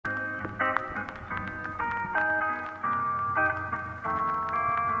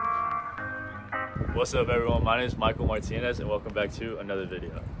What's up, everyone? My name is Michael Martinez, and welcome back to another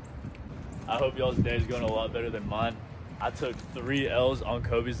video. I hope y'all's day is going a lot better than mine. I took 3 L's on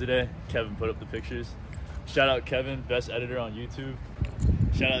Kobe's today. Kevin put up the pictures. Shout out Kevin, best editor on YouTube.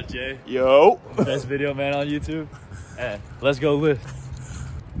 Shout out Jay. Yo. Best video man on YouTube. And let's go lift.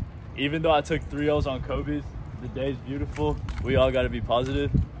 Even though I took 3 L's on Kobe's, the day's beautiful. We all got to be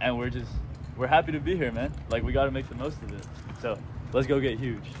positive, and we're happy to be here, man. Like, we got to make the most of it. So let's go get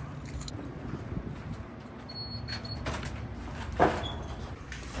huge.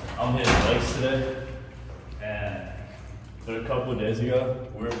 I'm hitting legs today, and a couple of days ago,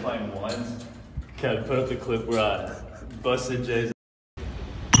 we were playing ones. Kev put up the clip where I busted Jay's.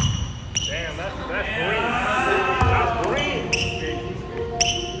 Damn, that's green. That's green.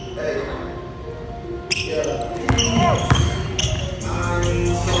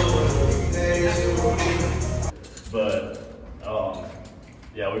 But,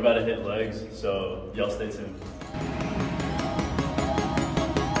 yeah, we're about to hit legs, so y'all stay tuned.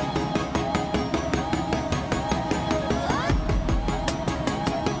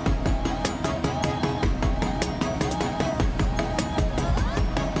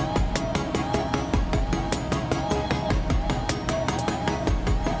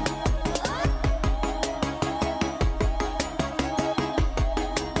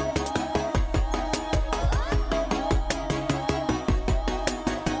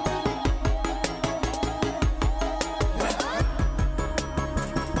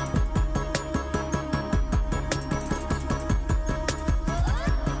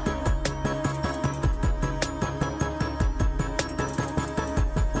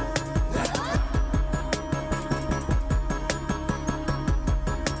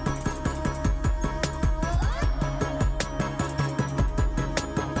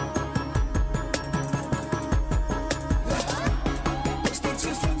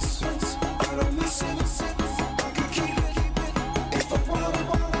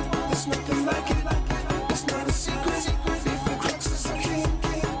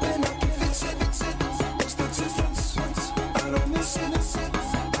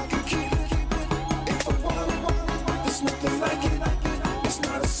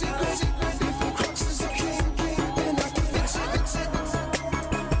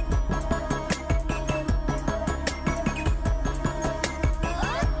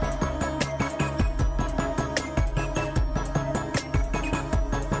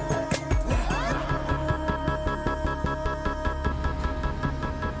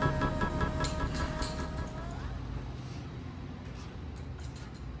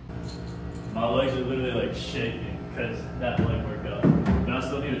 My legs are literally like shaking because that leg workout. But I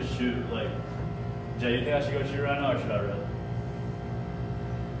still need to shoot. Like, Jay, you think I should go shoot right now or should I run?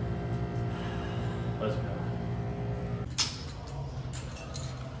 Let's go.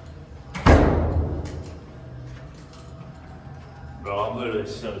 Bro, I'm literally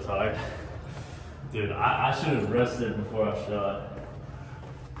so tired. Dude, I should have rested before I shot.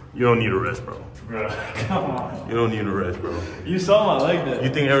 You don't need a rest, bro. Bro, come on. You don't need a rest, bro. You saw my leg there. You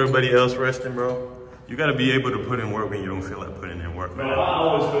think everybody else resting, bro? You gotta be able to put in work when you don't feel like putting in work. Bro, I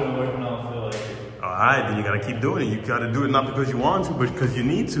always put in work when I don't feel like it. Alright, then you gotta keep doing it. You gotta do it not because you want to, but because you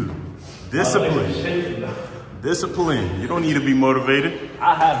need to. Discipline. Discipline. You don't need to be motivated.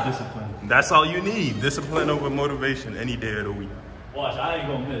 I have discipline. That's all you need. Discipline over motivation any day of the week. Watch, I ain't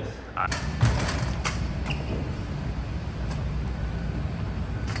gonna miss.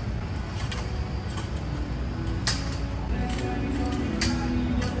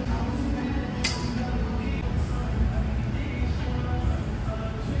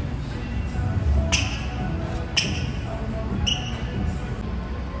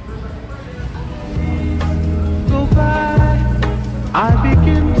 I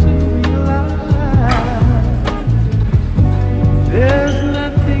begin to realize there's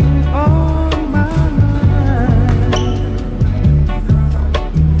nothing on my mind.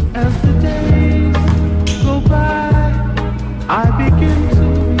 As the days go by, I begin to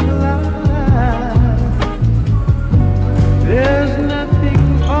realize there's nothing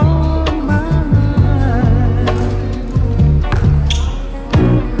on my mind.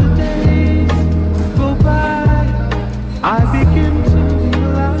 The days go by, I begin to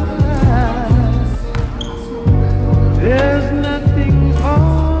there's nothing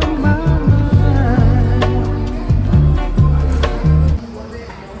on my mind.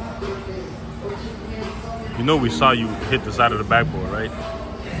 You know we saw you hit the side of the backboard, right?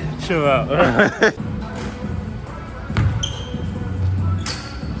 Chill out.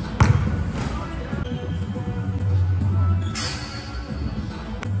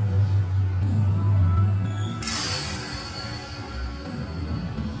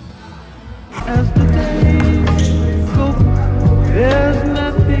 As the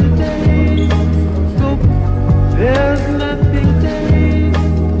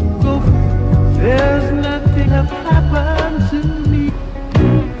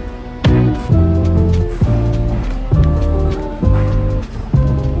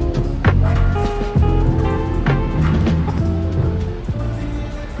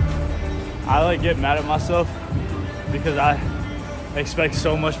I like get mad at myself because I expect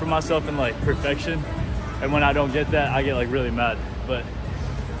so much from myself and like perfection, and when I don't get that, I get like really mad. But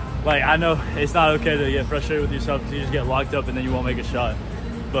like I know it's not okay to get frustrated with yourself because you just get locked up and then you won't make a shot.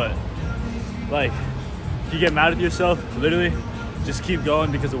 But like if you get mad at yourself, literally just keep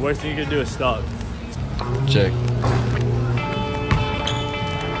going, because the worst thing you can do is stop. Check.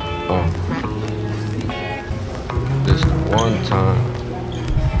 This the one time.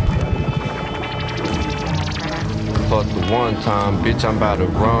 Fuck the one time, bitch, I'm about to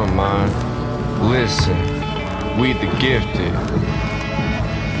run mine. Listen, we the gifted.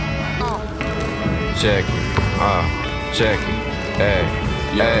 Check it, check it, hey,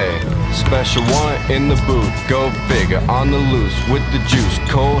 hey. Special one in the booth, go figure, on the loose with the juice,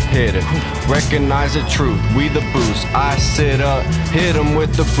 cold hitter. Recognize the truth, we the boost. I sit up, hit him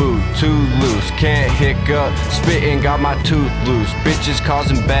with the boot, too loose, can't hiccup. Spitting, got my tooth loose, bitches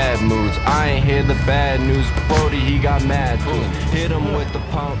causing bad moods. I ain't hear the bad news, Brody, he got mad tools. Hit him with the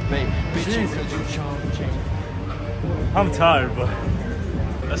pump fake, bitches cause you chomp change. I'm tired, but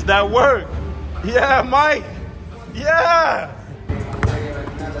That's that work. Yeah, Mike. Yeah.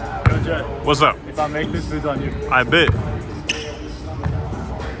 Yo, Jet, What's up? if I make this, food's on you. I bet.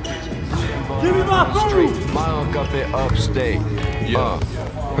 Give me my food! My uncle up at upstate.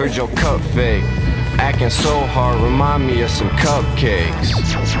 Heard your cup fake. Acting so hard, remind me of some cupcakes.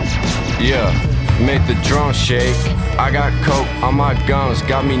 Yeah, make the drum shake. I got coke on my gums,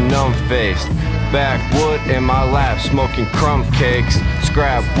 got me numb-faced. Backwood in my lap, smoking crumb cakes.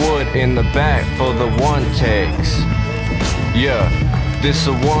 Scrap wood in the back for the one takes. Yeah, this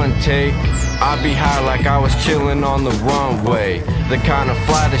a one take. I be high like I was chillin' on the runway. The kind of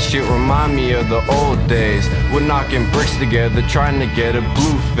fly that shit remind me of the old days. We're knocking bricks together, trying to get a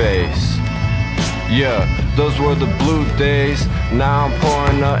blue face. Yeah, those were the blue days. Now I'm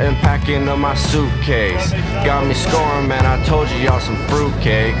pouring up and packing up my suitcase. Got me scoring, man, I told you y'all some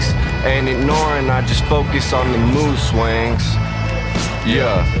fruitcakes. Ain't ignoring, I just focus on the mood swings.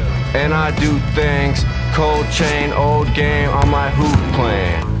 Yeah, and I do things. Cold chain, old game on my hoop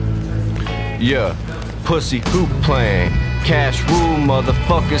playing. Yeah, pussy hoop playing. Cash rule,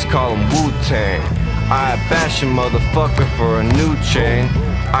 motherfuckers call him Wu-Tang. I bash a motherfucker for a new chain.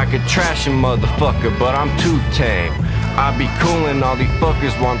 I could trash a motherfucker, but I'm too tame. I be coolin', all these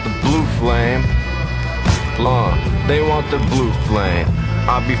fuckers want the blue flame. They want the blue flame.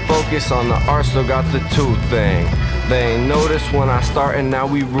 I be focused on the art, still got the two thing. They ain't noticed when I start and now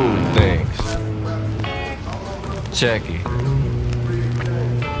we rule things. Check it.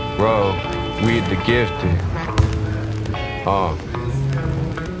 Rogue, we the gifted.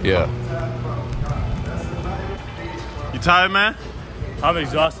 Yeah. You tired, man? I'm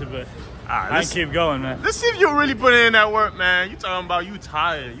exhausted, but I can keep going, man. Let's see if you really put in that work, man. You talking about you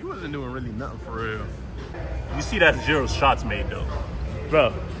tired. You wasn't doing really nothing for real. You see that 0 shots made, though.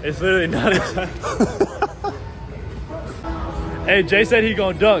 Bro, it's literally not exciting. Hey, Jay said he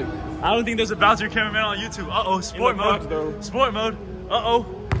gonna dunk. I don't think there's a bouncer cameraman on YouTube. Uh-oh, sport mode. Sport mode. Uh-oh.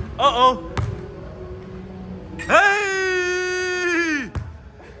 Uh-oh. Hey!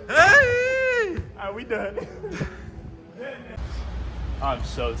 Hey! Alright, we done. I'm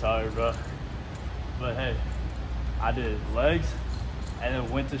so tired, bro. But hey, I did legs and then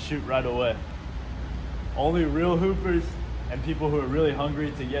went to shoot right away. Only real hoopers and people who are really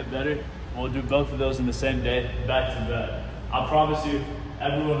hungry to get better will do both of those in the same day, back to back. I promise you,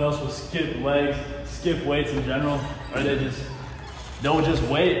 everyone else will skip legs, skip weights in general, or they'll just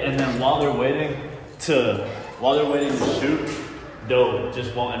wait, and then while they're waiting to shoot, they'll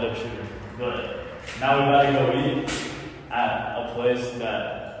just won't end up shooting. But now we gotta go eat at a place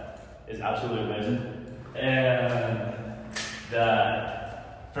that is absolutely amazing, and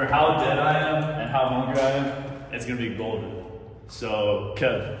that for how dead I am and how hungry I am, it's gonna be golden. So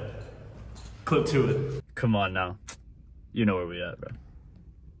Kev, clip to it. Come on now, you know where we at, bro.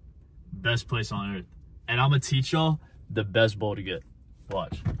 Best place on earth, and I'm gonna teach y'all the best bowl to get.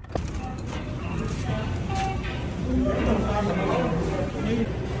 Watch.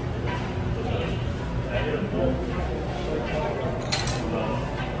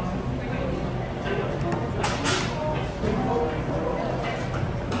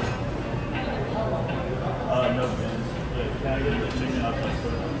 No beans. Can I get the chicken out plus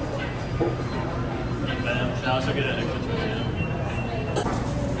food? Can I also get an extra tortilla?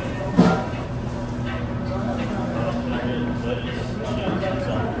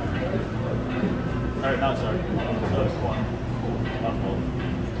 Alright, no, sorry. No, it's one. Not full.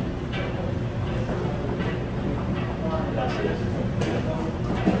 That's it.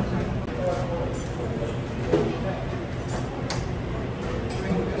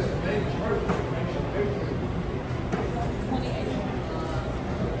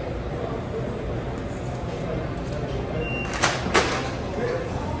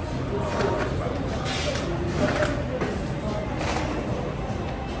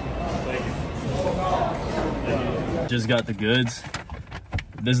 just got the goods.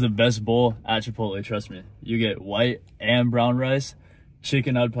 This is the best bowl at Chipotle, trust me. You get white and brown rice,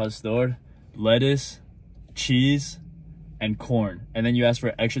 chicken al pastor, lettuce, cheese, and corn. And then you ask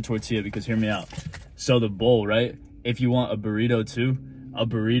for extra tortilla because hear me out. So the bowl, right? If you want a burrito too, a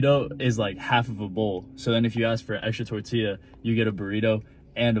burrito is like half of a bowl. So then if you ask for extra tortilla, you get a burrito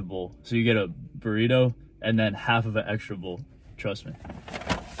and a bowl. So you get a burrito and then half of an extra bowl. Trust me.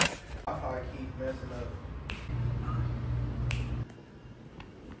 I keep messing up.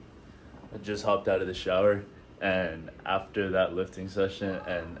 I just hopped out of the shower, and after that lifting session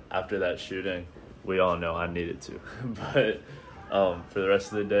and after that shooting, we all know I needed to. But for the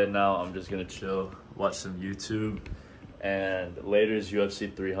rest of the day now, I'm just gonna chill, watch some YouTube, and later is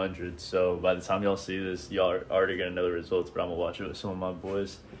UFC 300. So by the time y'all see this, y'all are already gonna know the results, but I'm gonna watch it with some of my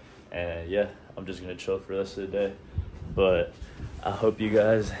boys. And yeah, I'm just gonna chill for the rest of the day. But I hope you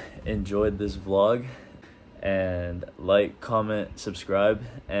guys enjoyed this vlog, and like, comment, subscribe,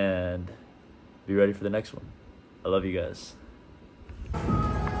 and be ready for the next one. I love you guys.